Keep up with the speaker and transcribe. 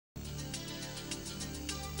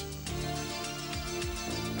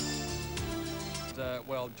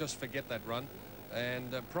well, just forget that run.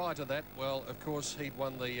 And prior to that, well, of course, he'd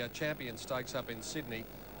won the Champion Stakes up in Sydney.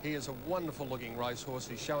 He is a wonderful-looking racehorse.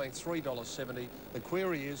 He's showing $3.70. The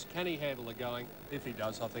query is, can he handle the going? If he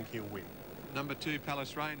does, I think he'll win. Number 2,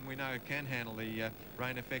 Palace Rain, we know can handle the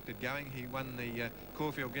rain-affected going. He won the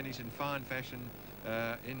Caulfield Guineas in fine fashion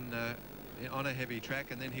on a heavy track,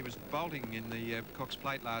 and then he was bolting in the Cox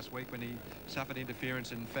Plate last week when he suffered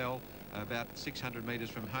interference and fell about 600 metres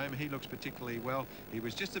from home. He looks particularly well. He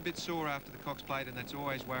was just a bit sore after the Cox Plate, and that's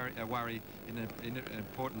always a worry in an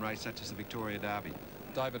important race such as the Victoria Derby.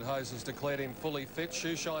 David Hose has declared him fully fit.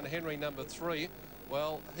 Shoeshine Henry, number 3.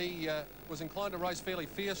 Well, he was inclined to race fairly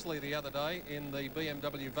fiercely the other day in the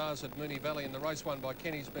BMW Vase at Moonee Valley in the race won by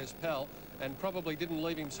Kenny's Best Pal, and probably didn't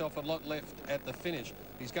leave himself a lot left at the finish.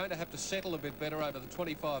 He's going to have to settle a bit better over the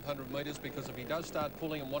 2,500 metres, because if he does start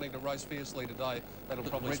pulling and wanting to race fiercely today, that'll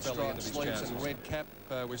probably spell the end of his chances. And red cap,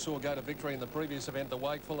 we saw go to victory in the previous event, the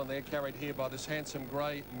Wakeful, and they're carried here by this handsome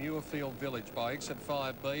grey Muirfield Village by Exit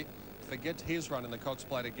 5B. Forget his run in the Cox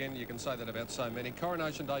Plate again. You can say that about so many.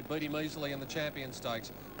 Coronation Day beat him easily in the Champion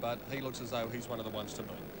Stakes, but he looks as though he's one of the ones to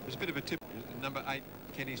beat. There's a bit of a tip. Number 8,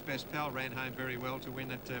 Kenny's Best Pal, ran home very well to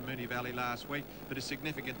win at Moonee Valley last week, but it's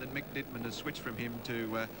significant that Mick Dittman has switched from him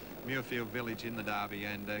to Muirfield Village in the Derby,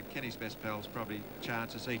 and Kenny's Best Pal's probably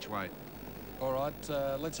chances each way. All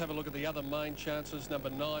right, let's have a look at the other main chances. Number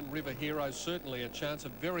 9, River Hero, certainly a chance. A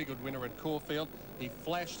very good winner at Caulfield. He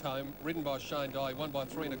flashed home, ridden by Shane Dye, won by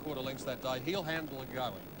 3 1/4 lengths that day. He'll handle it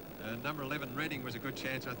going. Number 11, Reading, was a good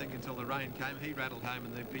chance, I think, until the rain came. He rattled home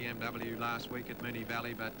in the BMW last week at Moonee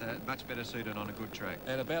Valley, but much better suited on a good track.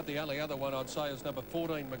 And about the only other one I'd say is number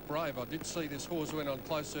 14, McBrave. I did see this horse win on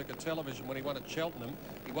closed circuit television when he won at Cheltenham.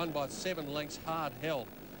 He won by 7 lengths, hard held.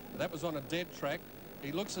 That was on a dead track.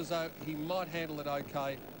 He looks as though he might handle it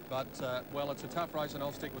okay, but, well, it's a tough race, and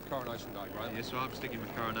I'll stick with Coronation Day, Graham. Yes, so I'm sticking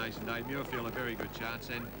with Coronation Day. Muirfield, a very good chance.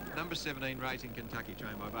 And number 17, Racing Kentucky,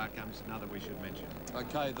 trained by Bart Cummins, another we should mention.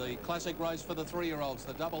 OK, the classic race for the 3-year-olds,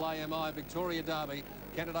 the double AMI Victoria Derby.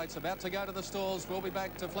 Candidates about to go to the stalls. We'll be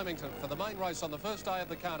back to Flemington for the main race on the first day of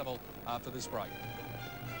the carnival after this break.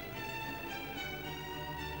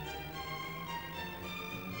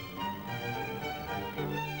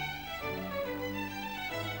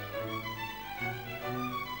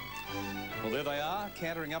 Well, there they are,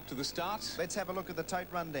 cantering up to the start. Let's have a look at the tote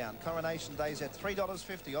rundown. Coronation Day's at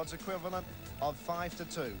 $3.50, odds equivalent of 5 to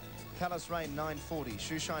 2. Palace Rain, $9.40.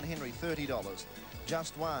 Shoeshine Henry, $30.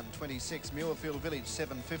 Just One, $26. Muirfield Village,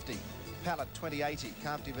 $7.50. Pallet, $20.80.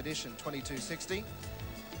 Captive Edition, $22.60.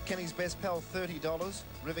 Kenny's Best Pal, $30.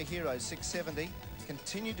 River Hero, $6.70.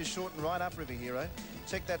 Continue to shorten right up, River Hero.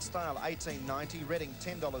 Check That Style, $18.90. Reading,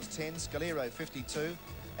 $10.10. Scalero, $52.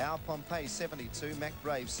 Our Pompeii, $72. Mac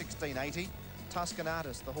Brave, $16.80. Tuscan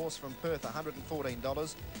Artist, the horse from Perth,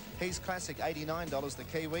 $114. He's Classic, $89, the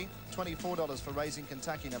Kiwi. $24 for Racing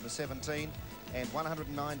Kentucky, number 17. And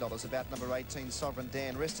 $109 about number 18, Sovereign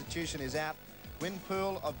Dan. Restitution is out. Win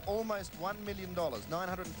pool of almost $1 million,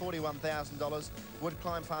 $941,000. Would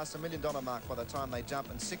climb past the $1 million mark by the time they jump,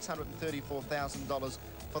 and $634,000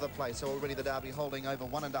 for the place. So already the Derby holding over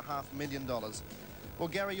 $1.5 million. Well,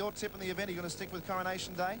 Gary, your tip in the event, are you going to stick with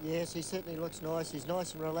Coronation Day? Yes, he certainly looks nice. He's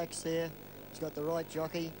nice and relaxed there. He's got the right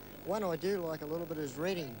jockey. One I do like a little bit is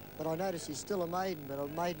Reading, but I notice he's still a maiden, but a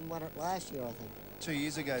maiden won it last year, I think. 2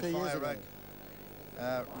 years ago, Fire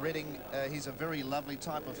Oak. Reading, he's a very lovely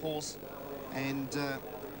type of horse, and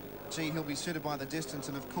gee, he'll be suited by the distance.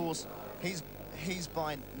 And of course, he's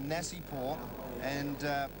by Nasipour, and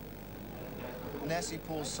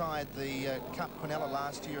Nasipour's side the Cup Quinella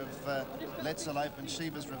last year of Letzel Open,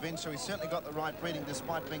 Shiva's Revenge. So he's certainly got the right breeding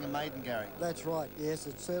despite being a maiden, Gary. That's right, yes,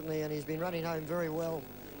 it's certainly, and he's been running home very well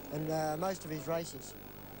in most of his races.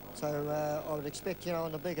 So I would expect, you know,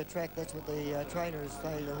 on the bigger track, that's what the trainers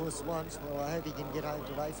say the horse wants. Well, I hope he can get home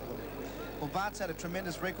today for them. Well, Bart's had a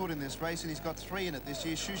tremendous record in this race, and he's got 3 in it this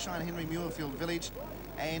year. Shoeshine Henry, Muirfield Village,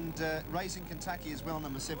 and Racing Kentucky as well,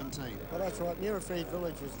 number 17. Well, that's right. Muirfield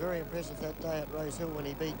Village was very impressive that day at Rose Hill when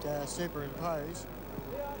he beat Superimpose.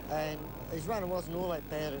 And his runner wasn't all that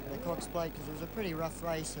bad at the Cox Plate because it was a pretty rough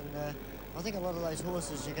race, and I think a lot of those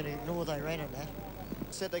horses you're going to ignore they ran at that.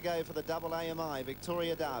 Set to go for the double AMI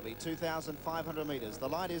Victoria Derby, 2,500 metres. The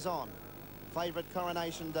light is on. Favourite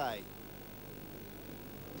Coronation Day.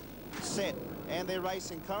 Set, and they're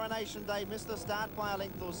racing. Coronation Day missed the start by a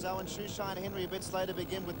length or so, and Shoeshine Henry a bit slow to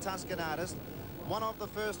begin with Tuscan Artist. One of the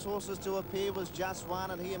first horses to appear was Just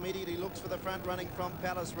One, and he immediately looks for the front running from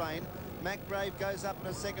Palace Rain. McBrave goes up in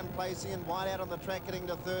a second placing, and wide out on the track getting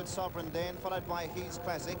to third, Sovereign Dan, followed by He's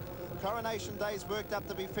Classic. Coronation Days worked up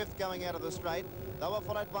to be fifth going out of the straight. They were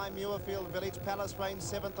followed by Muirfield Village. Palace Rain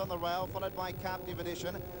seventh on the rail, followed by Captive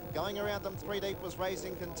Edition. Going around them three deep was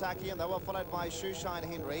Racing Kentucky, and they were followed by Shoeshine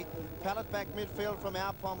Henry. Pallet back midfield from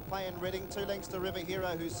Our Pompey and Reading, 2 lengths to River Hero,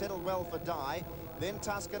 who settled well for Die. Then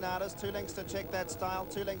Tuscanatus, 2 lengths to Check That Style,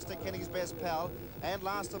 2 lengths to Kenny's Best Pal, and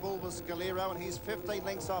last of all was Scalero, and he's 15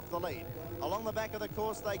 lengths off the lead. Along the back of the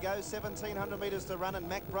course they go, 1,700 metres to run, and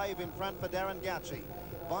McBrave in front for Darren Gauci.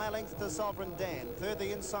 By a length to Sovereign Dan. Third,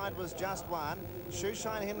 the inside was Just One.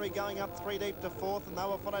 Shoeshine Henry going up 3 deep to fourth, and they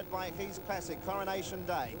were followed by He's Classic, Coronation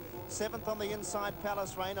Day. Seventh on the inside,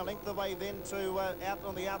 Palace Rain. A length away then to out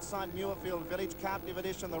on the outside, Muirfield Village, Captive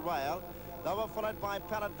Edition, the rail. They were followed by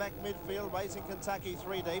Pallet back midfield, Racing Kentucky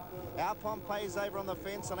 3 deep. Our Pompey's over on the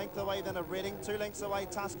fence, a length away then a Reading, 2 lengths away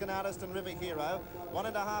Tuscan Artist and River Hero.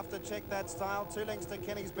 1.5 to Check That Style, 2 lengths to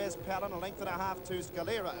Kenny's Best Pal, and a length and a half to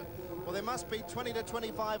Scalero. Well, there must be 20 to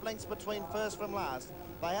 25 lengths between first from last.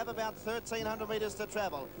 They have about 1,300 metres to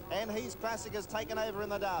travel, and He's Classic has taken over in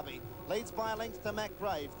the Derby. Leads by a length to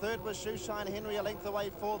McBrave. Third was Shoeshine Henry, a length away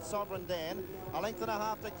fourth, Sovereign Dan. A length and a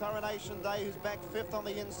half to Coronation Day, who's back fifth on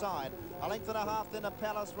the inside. A length and a half then to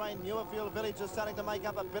Palace Rain. Muirfield Village is starting to make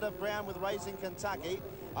up a bit of ground with Racing Kentucky.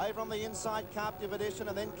 Over on the inside, Captive Edition,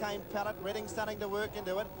 and then came Pallet. Reading starting to work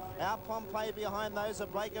into it. Our Pompey behind those, a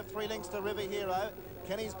break of 3 lengths to River Hero.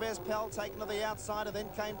 Kenny's Best Pal taken to the outside, and then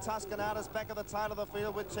came Tuscan Artist back at the tail of the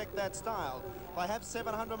field with Check That Style. They have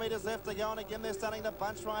 700 metres left to go, and again they're starting to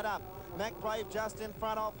bunch right up. McBrave just in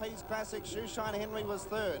front of He's Classic. Shoeshine Henry was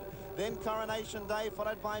third. Then Coronation Day,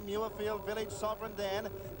 followed by Muirfield Village, Sovereign Dan.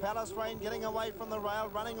 Palace Rain getting away from the rail.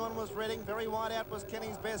 Running on was Reading. Very wide out was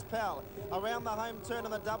Kenny's Best Pal. Around the home turn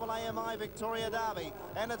in the double AMI Victoria Derby.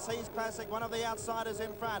 And it's He's Classic, one of the outsiders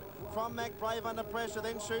in front. From McBrave under pressure,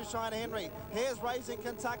 then Shoeshine Henry. Here's Racing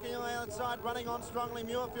Kentucky on the outside, running on strongly.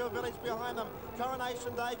 Muirfield Village behind them.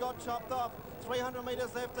 Coronation Day got chopped off. 300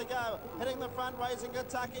 metres left to go. Hitting the front, Racing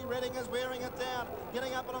Kentucky. Reading is wearing it down.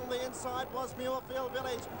 Getting up along the inside was Muirfield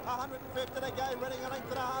Village. 150 to go. Reading a length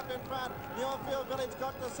and a half in front. Muirfield Village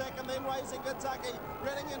got to second, then Racing Kentucky.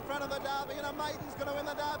 Reading in front of the Derby, and a maiden's going to win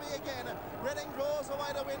the Derby again. Reading draws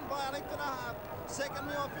away to win by a length and a half. Second,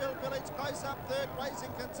 Muirfield Village. Close up third,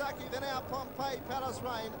 Racing Kentucky. Then Our Pompey, Palace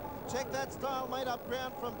Rain. Check That Style made up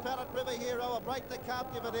ground from Pallet, River Hero. A break to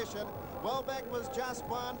Captive Edition. Well back was Just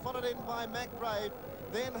One, followed in by McBrave.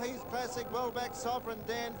 Then He's Classic, well back Sovereign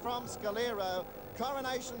Dan from Scalero.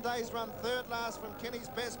 Coronation Days run third last from Kenny's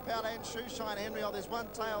Best Pal and Shoeshine Henry. Oh, there's one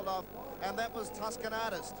tailed off, and that was Tuscan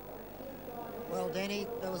Artist. Well, Danny,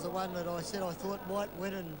 that was the one that I said I thought might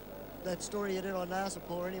win, and that story you did on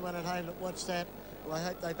Narsapur, anyone at home that watched that, well, I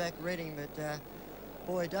hope they back Reading, but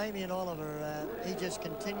boy, Damien Oliver, he just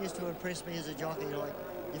continues to impress me as a jockey. Like,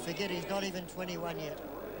 you forget he's not even 21 yet.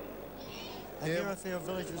 And Muirfield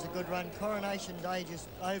Village was a good run. Coronation Day just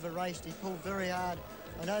over-raced. He pulled very hard.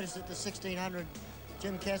 I noticed at the 1600,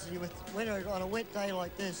 Jim Cassidy, when on a wet day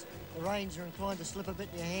like this, the reins are inclined to slip a bit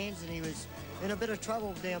in your hands, and he was in a bit of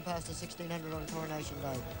trouble down past the 1600 on Coronation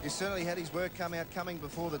Day. He certainly had his work coming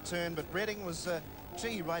before the turn, but Reading was, gee,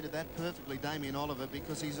 he rated that perfectly, Damien Oliver,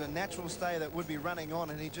 because he's a natural stayer that would be running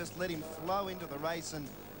on, and he just let him flow into the race, and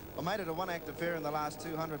I made it a one-act affair in the last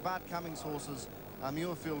 200. Bart Cummings' horses,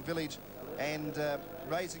 Muirfield Village and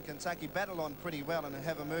Racing Kentucky battle on pretty well and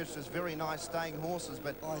have emerged as very nice staying horses.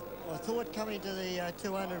 But I thought coming to the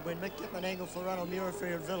 200 when Mick Tippman angled for a run on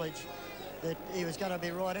Muirfield Village that he was going to be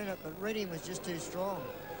right in it, but Reading was just too strong.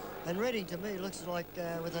 And Reading, to me, looks like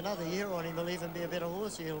with another year on him, he'll even be a better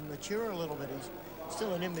horse. He'll mature a little bit. He's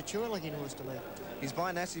still an immature-looking horse to me. He's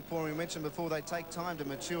by Nassipur, we mentioned before, they take time to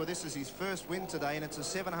mature. This is his first win today, and it's a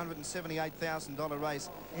 $778,000 race.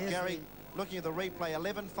 Gary, looking at the replay,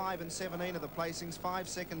 11, 5 and 17 are the placings. 5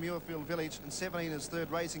 second Muirfield Village, and 17 is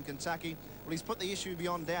third Racing Kentucky. Well, he's put the issue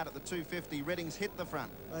beyond doubt at the 250. Reading's hit the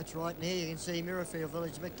front. That's right, and here you can see Muirfield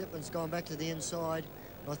Village. Mick Tippman's gone back to the inside.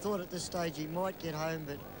 I thought at this stage he might get home,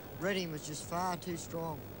 but Reading was just far too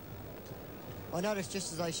strong. I noticed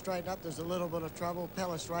just as they straighten up, there's a little bit of trouble.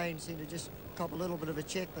 Palace Rain seemed to just cop a little bit of a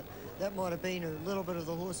check, but that might have been a little bit of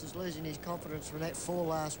the horses losing his confidence from that fall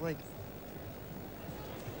last week.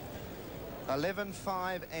 11,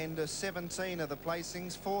 5 and 17 are the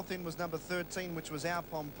placings. Fourth in was number 13, which was Our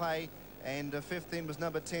Pompey, and fifth in was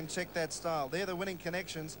number 10, Check That Style. They're the winning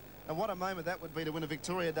connections, and what a moment that would be to win a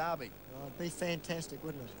Victoria Derby. Oh, it'd be fantastic,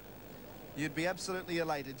 wouldn't it? You'd be absolutely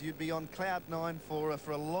elated. You'd be on cloud nine for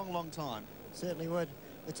a long, long time. Certainly would.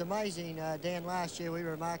 It's amazing, Dan, last year we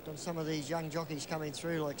remarked on some of these young jockeys coming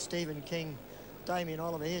through, like Stephen King, Damien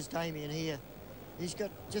Oliver. Here's Damien here. He's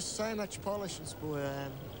got just so much polish, this boy.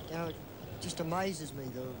 You know, it just amazes me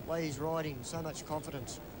the way he's riding, so much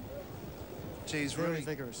confidence. Geez, very really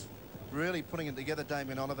vigorous. Really putting it together,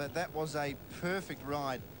 Damien Oliver. That was a perfect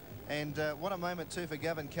ride. And what a moment too for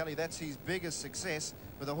Gavin Kelly. That's his biggest success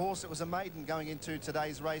with a horse that was a maiden going into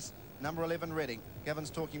today's race, number 11 Reading.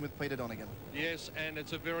 Gavin's talking with Peter Donegan. Yes, and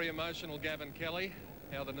it's a very emotional Gavin Kelly.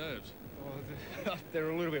 How are the nerves? Well,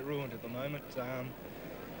 they're a little bit ruined at the moment.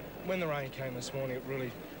 When the rain came this morning, it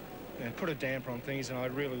really put a damper on things, and I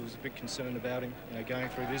really was a bit concerned about him, going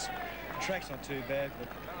through this. The track's not too bad, but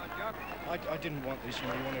I didn't want this. You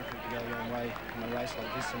wanted him to go your own way in a race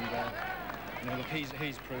like this, and look,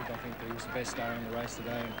 he's proved, I think, that he was the best star in the race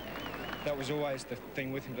today. And that was always the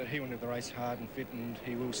thing with him, that he wanted the race hard and fit, and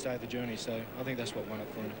he will stay the journey. So I think that's what won it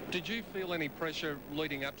for him. Did you feel any pressure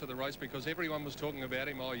leading up to the race, because everyone was talking about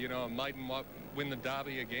him? Oh, a maiden might win the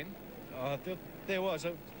Derby again. There was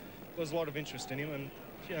a lot of interest in him, and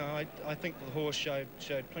I think the horse showed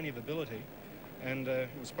plenty of ability, and it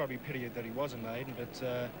was probably a pity that he was a maiden,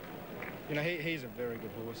 but he's a very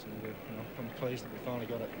good horse, and I'm pleased that we finally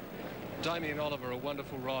got it. Damien Oliver, a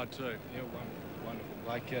wonderful ride too. Yeah, wonderful.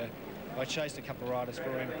 Like I chased a couple of riders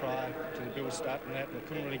for him prior to the Bill start and that, and I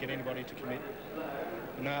couldn't really get anybody to commit.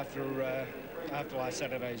 And after last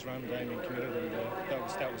Saturday's run, Damien committed, and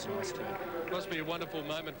that was nice too. Must be a wonderful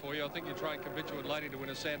moment for you. I think you trained Convictuate Lady to win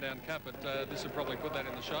a Sandown Cup, but this would probably put that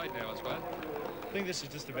in the shade now, I suppose. I think this is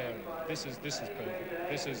just about it. This is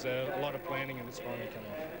perfect. This is a lot of planning, and it's finally come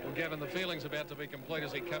off. Well, Gavin, the feeling's about to be complete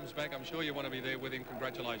as he comes back. I'm sure you want to be there with him.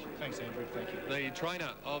 Congratulations. Thanks, Andrew. Thank you. The trainer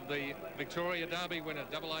of the Victoria Derby winner,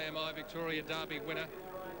 AAMI Victoria Derby winner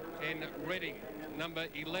in Reading, number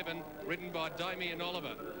 11, ridden by Damien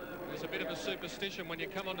Oliver. There's a bit of a superstition when you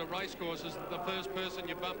come onto race courses that the first person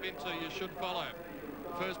you bump into you should follow.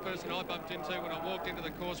 The first person I bumped into when I walked into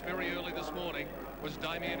the course very early this morning was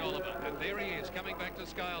Damien Oliver, and there he is coming back to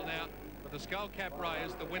scale now with the Skull Cap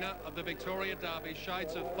Rays, the winner of the Victoria Derby,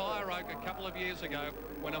 shades of Fire Oak a couple of years ago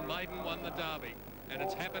when a maiden won the Derby, and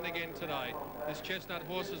it's happened again today. This chestnut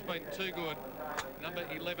horse has been too good. Number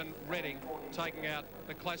 11 Reading taking out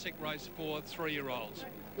the classic race for 3-year-olds.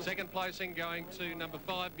 Second placing going to number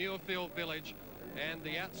 5 Muirfield Village, and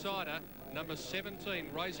the outsider number 17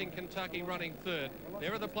 Racing Kentucky running third.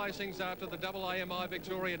 There are the placings after the AAMI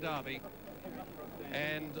Victoria Derby,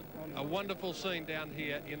 and a wonderful scene down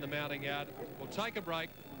here in the mounting yard. We'll take a break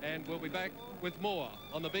and we'll be back with more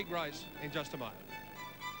on the big race in just a moment.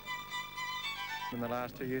 In the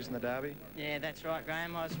last 2 years in the Derby? Yeah, that's right,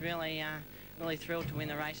 Graham. I was really thrilled to win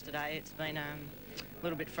the race today. It's been a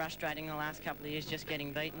little bit frustrating the last couple of years just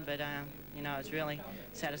getting beaten, but I was really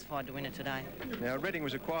satisfied to win it today. Now, Reading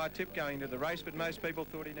was a quiet tip going into the race, but most people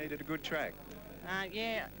thought he needed a good track.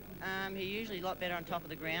 He usually a lot better on top of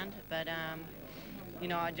the ground, but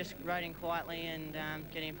I just rode in quietly and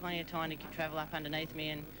getting him plenty of time to travel up underneath me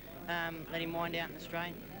and let him wind out in the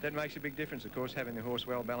straight. That makes a big difference, of course, having the horse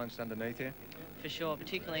well balanced underneath you. For sure,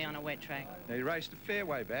 particularly on a wet track. Now, you raced a fair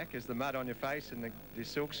way back as the mud on your face and the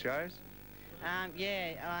silk shows. I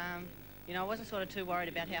wasn't sort of too worried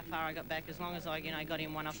about how far I got back, as long as I, got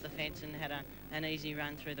him one off the fence and had an easy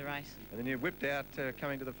run through the race. And then you whipped out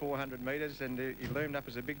coming to the 400 metres, and you loomed up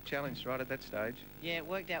as a big challenge right at that stage. Yeah, it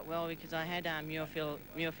worked out well because I had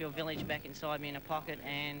Muirfield Village back inside me in a pocket,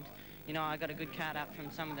 and I got a good card up from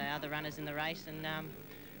some of the other runners in the race, and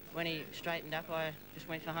when he straightened up, I just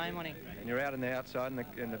went for home on him. And you're out on the outside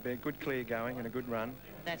and a good clear going and a good run.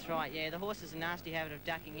 That's right, yeah. The horse has a nasty habit of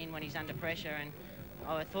ducking in when he's under pressure, and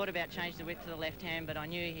I thought about changing the whip to the left hand, but I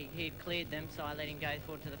knew he'd cleared them, so I let him go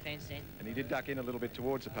forward to the fence then. And he did duck in a little bit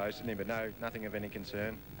towards the post, didn't he? But nothing of any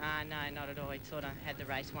concern. No, not at all. He sort of had the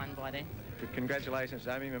race won by then. But congratulations,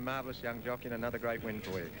 Amy. A marvellous young jockey and another great win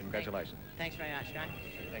for you. Congratulations. Thanks very much, Graham.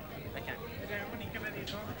 Thank you. Okay.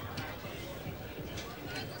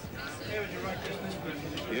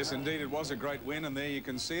 Yes, indeed, it was a great win, and there you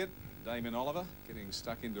can see it. Damien Oliver getting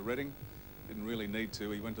stuck into Reading. Didn't really need to.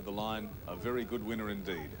 He went to the line. A very good winner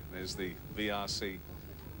indeed. There's the VRC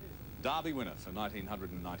Derby winner for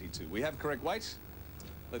 1992. We have correct weight.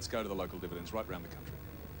 Let's go to the local dividends right around the country.